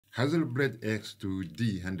Hasselblad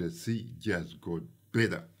X2D 100C just got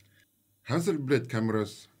better. Hasselblad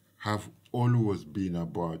cameras have always been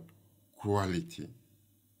about quality.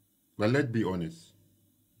 But let's be honest,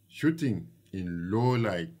 shooting in low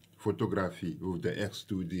light photography with the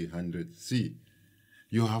X2D 100C,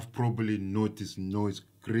 you have probably noticed noise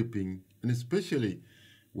creeping, and especially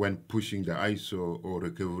when pushing the ISO or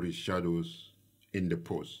recovery shadows in the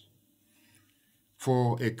pose.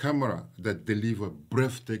 For a camera that delivers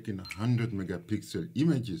breathtaking 100 megapixel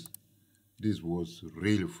images, this was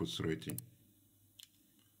really frustrating.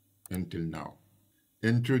 Until now.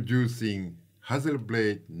 Introducing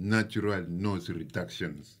Hasselblad Natural Noise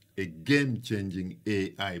Reduction, a game-changing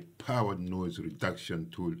AI-powered noise reduction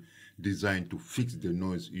tool designed to fix the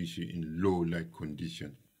noise issue in low light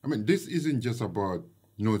conditions. This isn't just about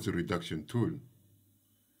noise reduction tool.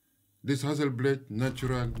 This Hasselblad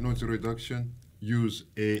Natural Noise Reduction use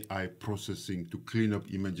AI processing to clean up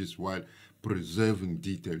images while preserving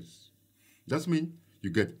details. That means you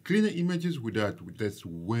get cleaner images without this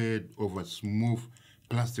weird over smooth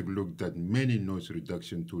plastic look that many noise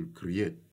reduction tools create.